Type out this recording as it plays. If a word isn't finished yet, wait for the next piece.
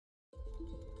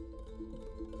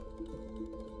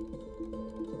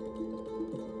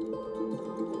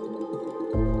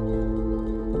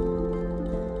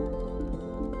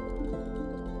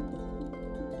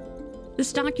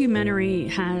This documentary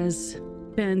has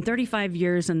been 35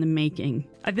 years in the making.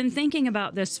 I've been thinking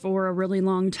about this for a really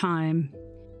long time.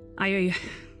 I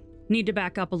need to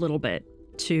back up a little bit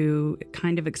to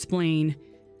kind of explain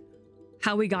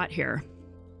how we got here.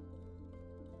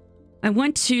 I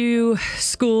went to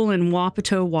school in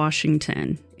Wapato,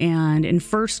 Washington, and in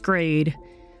first grade,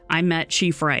 I met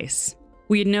Chief Rice.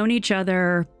 We had known each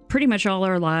other pretty much all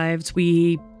our lives.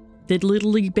 We did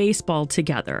Little League Baseball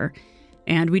together,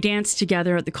 and we danced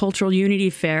together at the Cultural Unity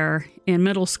Fair in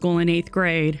middle school in 8th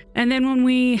grade. And then when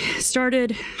we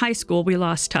started high school, we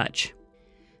lost touch.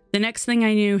 The next thing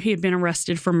I knew, he had been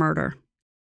arrested for murder.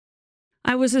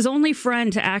 I was his only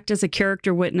friend to act as a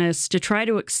character witness to try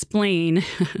to explain,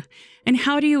 and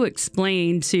how do you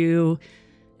explain to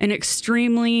an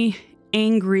extremely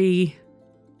angry,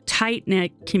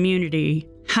 tight-knit community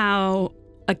how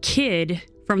a kid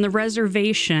from the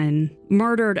reservation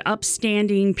murdered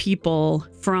upstanding people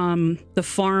from the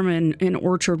farm and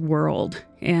orchard world.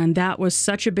 And that was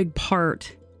such a big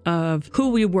part of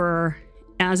who we were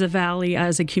as a valley,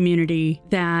 as a community,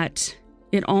 that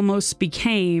it almost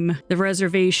became the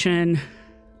reservation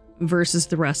versus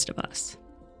the rest of us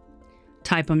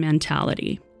type of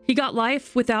mentality. He got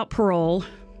life without parole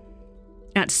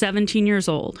at 17 years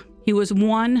old. He was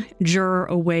one juror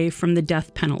away from the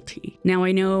death penalty. Now,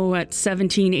 I know at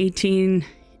 17, 18,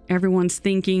 everyone's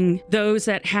thinking those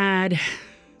that had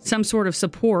some sort of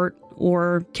support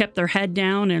or kept their head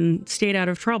down and stayed out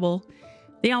of trouble,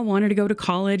 they all wanted to go to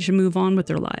college and move on with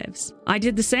their lives. I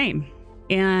did the same.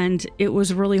 And it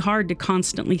was really hard to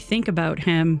constantly think about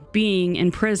him being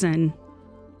in prison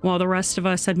while the rest of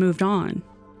us had moved on.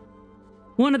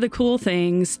 One of the cool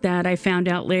things that I found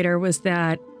out later was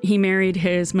that he married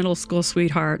his middle school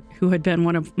sweetheart, who had been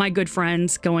one of my good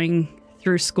friends going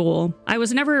through school. I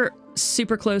was never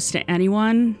super close to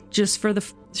anyone, just for the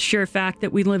sheer fact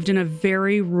that we lived in a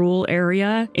very rural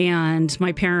area, and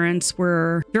my parents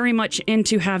were very much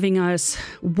into having us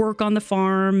work on the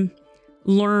farm,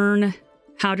 learn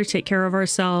how to take care of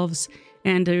ourselves,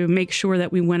 and to make sure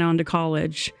that we went on to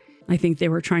college. I think they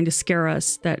were trying to scare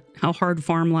us that how hard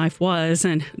farm life was,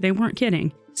 and they weren't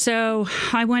kidding. So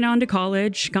I went on to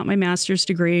college, got my master's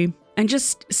degree, and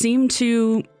just seemed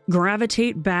to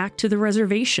gravitate back to the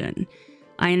reservation.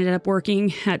 I ended up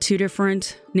working at 2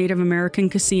 different Native American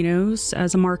casinos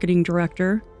as a marketing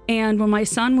director. And when my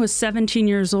son was 17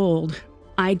 years old,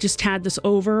 I just had this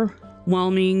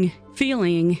overwhelming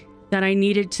feeling that I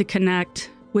needed to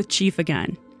connect with Chief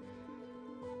again.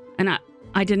 And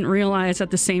I didn't realize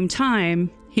at the same time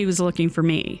he was looking for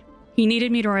me. He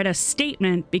needed me to write a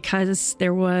statement because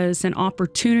there was an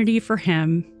opportunity for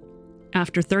him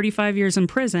after 35 years in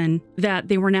prison that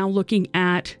they were now looking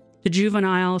at the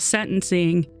juvenile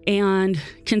sentencing and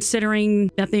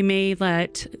considering that they may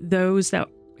let those that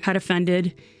had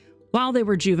offended while they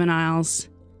were juveniles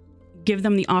give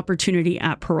them the opportunity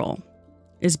at parole.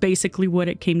 Is basically what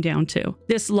it came down to.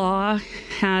 This law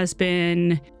has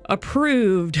been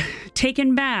approved,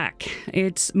 taken back.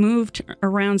 It's moved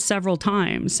around several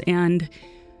times, and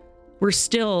we're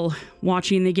still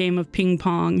watching the game of ping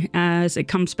pong as it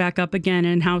comes back up again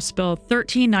in House Bill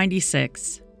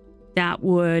 1396 that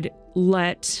would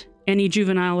let any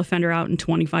juvenile offender out in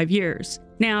 25 years.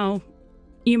 Now,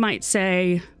 you might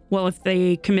say, well, if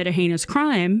they commit a heinous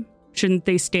crime, shouldn't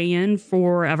they stay in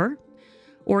forever?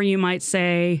 Or you might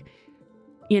say,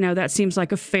 that seems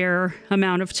like a fair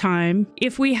amount of time.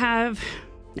 If we have,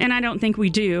 and I don't think we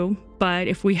do, but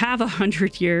if we have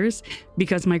 100 years,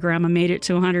 because my grandma made it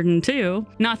to 102,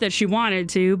 not that she wanted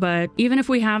to, but even if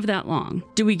we have that long,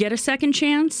 do we get a second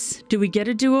chance? Do we get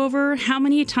a do-over? How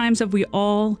many times have we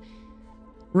all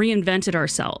reinvented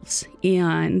ourselves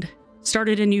and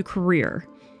started a new career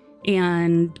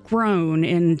and grown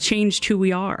and changed who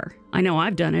we are? I know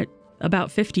I've done it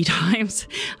about 50 times.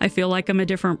 I feel like I'm a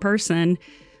different person,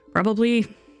 probably,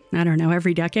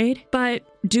 every decade. But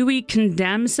do we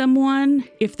condemn someone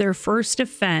if their first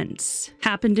offense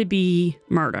happened to be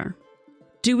murder?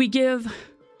 Do we give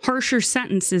harsher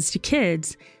sentences to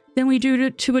kids than we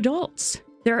do to adults?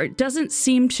 There doesn't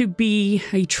seem to be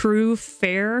a true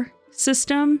fair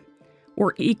system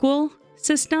or equal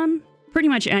system pretty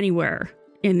much anywhere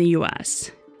in the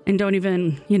U.S. And don't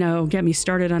even, get me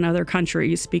started on other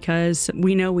countries, because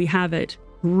we know we have it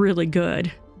really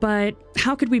good. But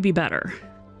how could we be better?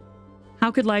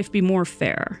 How could life be more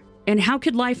fair? And how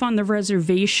could life on the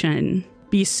reservation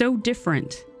be so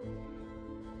different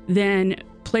than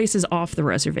places off the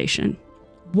reservation?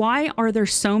 Why are there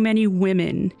so many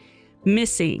women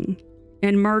missing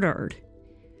and murdered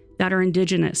that are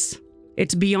Indigenous?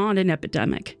 It's beyond an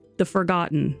epidemic. The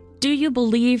forgotten. Do you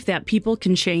believe that people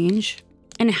can change?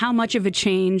 And how much of a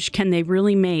change can they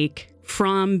really make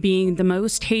from being the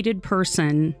most hated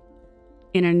person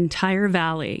in an entire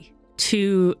valley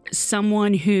to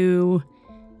someone who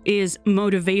is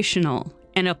motivational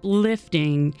and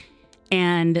uplifting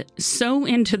and so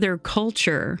into their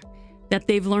culture that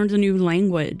they've learned a new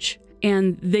language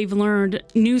and they've learned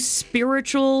new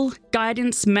spiritual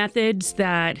guidance methods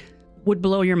that would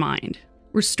blow your mind.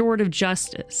 Restorative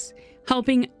justice,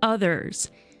 helping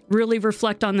others really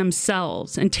reflect on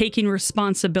themselves and taking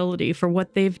responsibility for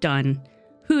what they've done,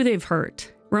 who they've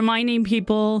hurt, reminding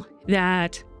people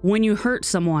that when you hurt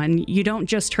someone, you don't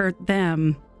just hurt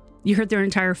them, you hurt their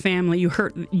entire family, you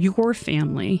hurt your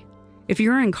family. If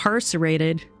you're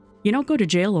incarcerated, you don't go to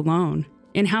jail alone.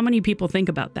 And how many people think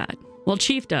about that? Well,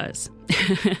 Chief does.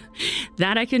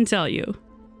 That I can tell you.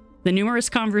 The numerous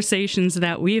conversations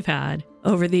that we've had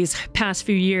over these past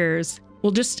few years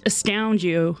will just astound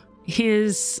you.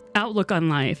 His outlook on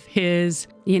life,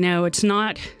 it's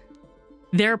not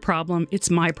their problem, it's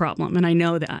my problem. And I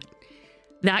know that.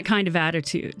 That kind of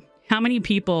attitude. How many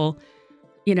people,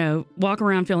 walk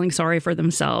around feeling sorry for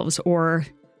themselves or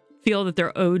feel that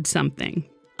they're owed something?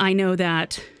 I know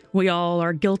that we all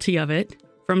are guilty of it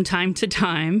from time to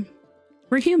time.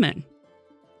 We're human.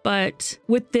 But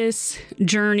with this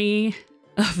journey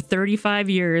of 35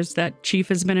 years that Chief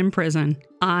has been in prison,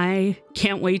 I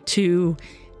can't wait to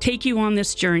take you on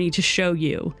this journey to show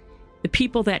you the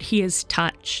people that he has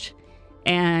touched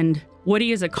and what he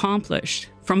has accomplished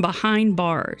from behind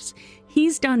bars.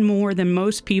 He's done more than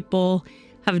most people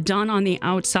have done on the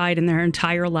outside in their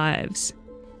entire lives.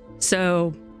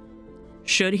 So,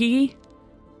 should he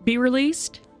be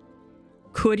released?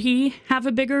 Could he have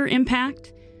a bigger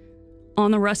impact on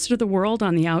the rest of the world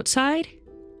on the outside?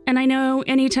 And I know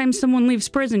anytime someone leaves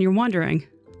prison, you're wondering,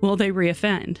 will they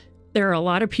reoffend? There are a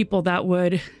lot of people that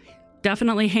would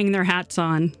definitely hang their hats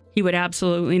on. He would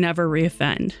absolutely never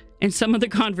reoffend. And some of the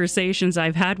conversations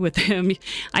I've had with him,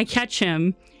 I catch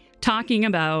him talking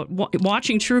about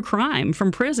watching true crime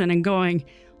from prison and going,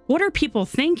 what are people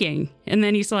thinking? And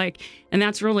then he's like, and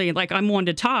that's really like, I'm one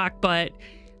to talk, but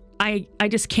I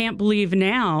just can't believe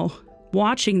now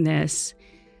watching this,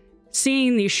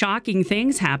 seeing these shocking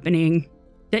things happening,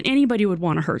 that anybody would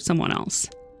want to hurt someone else.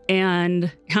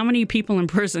 And how many people in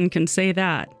prison can say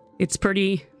that? It's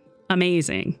pretty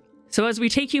amazing. So as we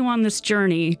take you on this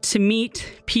journey to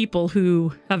meet people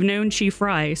who have known Chief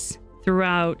Rice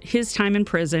throughout his time in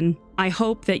prison, I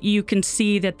hope that you can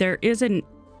see that there is a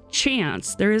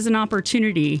chance, there is an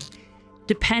opportunity,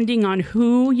 depending on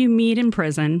who you meet in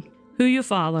prison, who you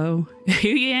follow, who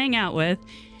you hang out with,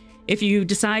 if you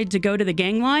decide to go to the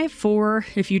gang life or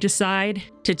if you decide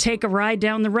to take a ride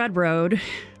down the red road,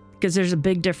 because there's a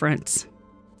big difference.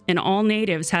 And all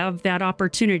natives have that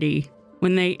opportunity.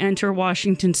 When they enter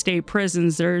Washington state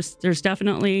prisons, there's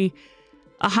definitely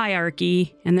a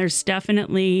hierarchy and there's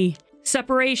definitely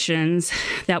separations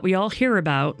that we all hear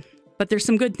about, but there's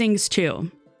some good things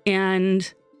too.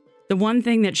 And the one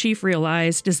thing that Chief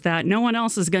realized is that no one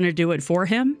else is going to do it for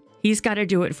him. He's got to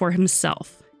do it for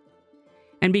himself.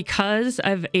 And because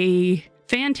of a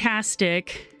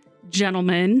fantastic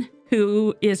gentleman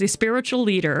who is a spiritual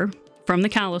leader from the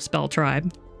Kalispel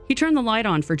tribe, he turned the light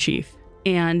on for Chief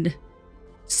and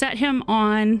set him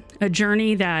on a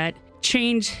journey that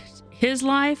changed his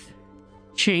life,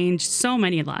 changed so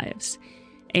many lives.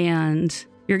 And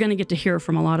you're going to get to hear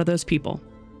from a lot of those people.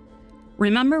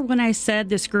 Remember when I said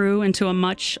this grew into a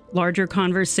much larger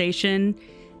conversation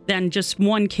than just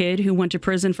one kid who went to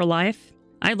prison for life?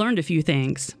 I learned a few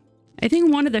things. I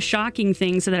think one of the shocking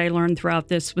things that I learned throughout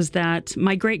this was that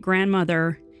my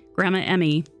great-grandmother, Grandma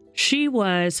Emmy, she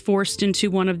was forced into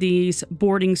one of these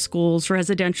boarding schools,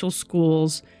 residential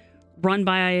schools, run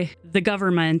by the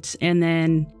government and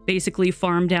then basically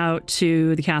farmed out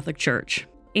to the Catholic Church.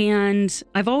 And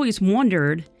I've always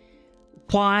wondered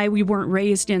why we weren't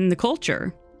raised in the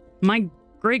culture. My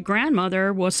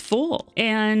great-grandmother was full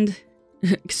and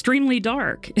extremely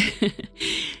dark.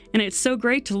 And it's so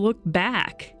great to look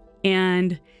back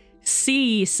and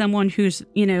see someone who's,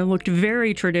 looked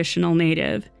very traditional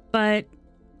Native. But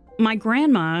my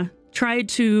grandma tried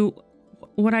to,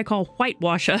 what I call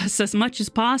whitewash us as much as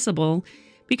possible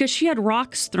because she had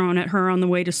rocks thrown at her on the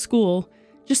way to school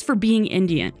just for being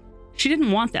Indian. She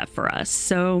didn't want that for us.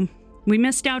 So we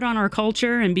missed out on our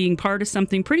culture and being part of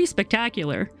something pretty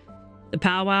spectacular. The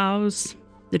powwows,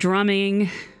 the drumming,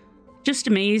 just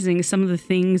amazing. Some of the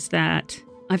things that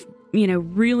I've,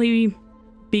 really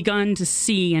begun to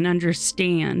see and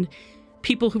understand.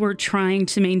 People who are trying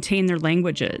to maintain their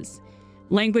languages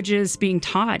being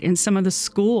taught in some of the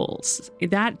schools.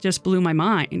 That just blew my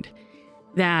mind,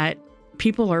 that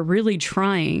people are really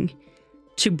trying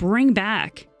to bring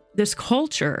back this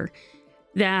culture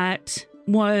that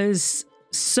was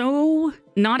so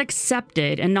not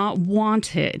accepted and not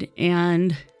wanted.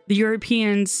 And the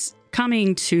Europeans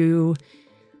coming to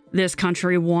this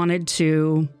country wanted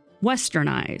to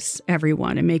westernize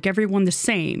everyone and make everyone the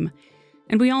same.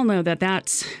 And we all know that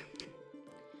that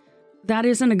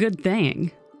isn't a good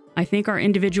thing. I think our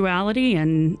individuality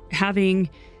and having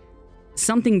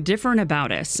something different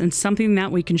about us and something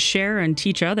that we can share and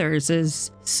teach others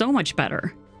is so much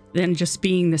better than just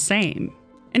being the same.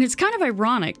 And it's kind of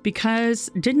ironic because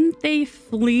didn't they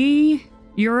flee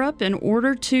Europe in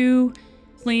order to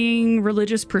fleeing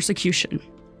religious persecution?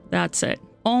 That's it.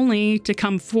 Only to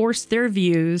come force their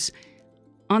views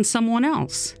on someone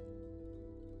else.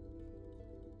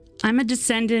 I'm a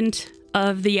descendant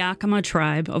of the Yakima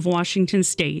tribe of Washington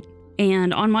State,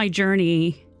 and on my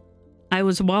journey, I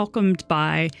was welcomed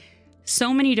by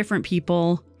so many different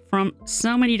people from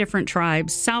so many different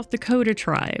tribes, South Dakota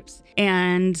tribes,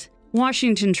 and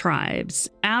Washington tribes.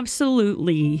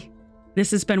 Absolutely,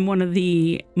 this has been one of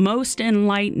the most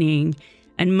enlightening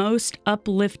and most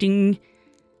uplifting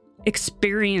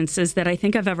experiences that I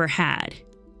think I've ever had.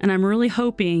 And I'm really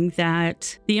hoping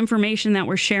that the information that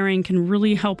we're sharing can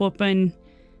really help open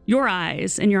your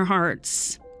eyes and your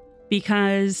hearts,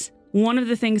 because one of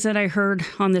the things that I heard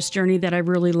on this journey that I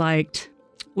really liked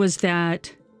was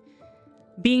that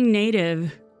being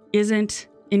Native isn't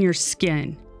in your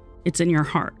skin, it's in your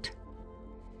heart.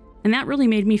 And that really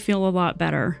made me feel a lot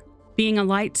better. Being a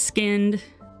light-skinned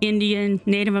Indian,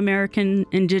 Native American,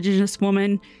 Indigenous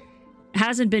woman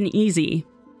hasn't been easy,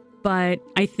 but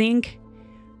I think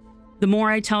the more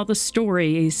I tell the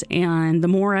stories and the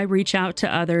more I reach out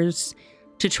to others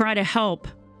to try to help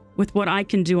with what I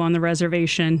can do on the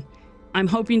reservation, I'm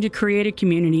hoping to create a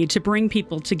community to bring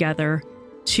people together,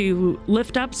 to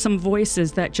lift up some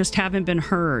voices that just haven't been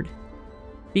heard,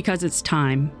 because it's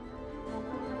time.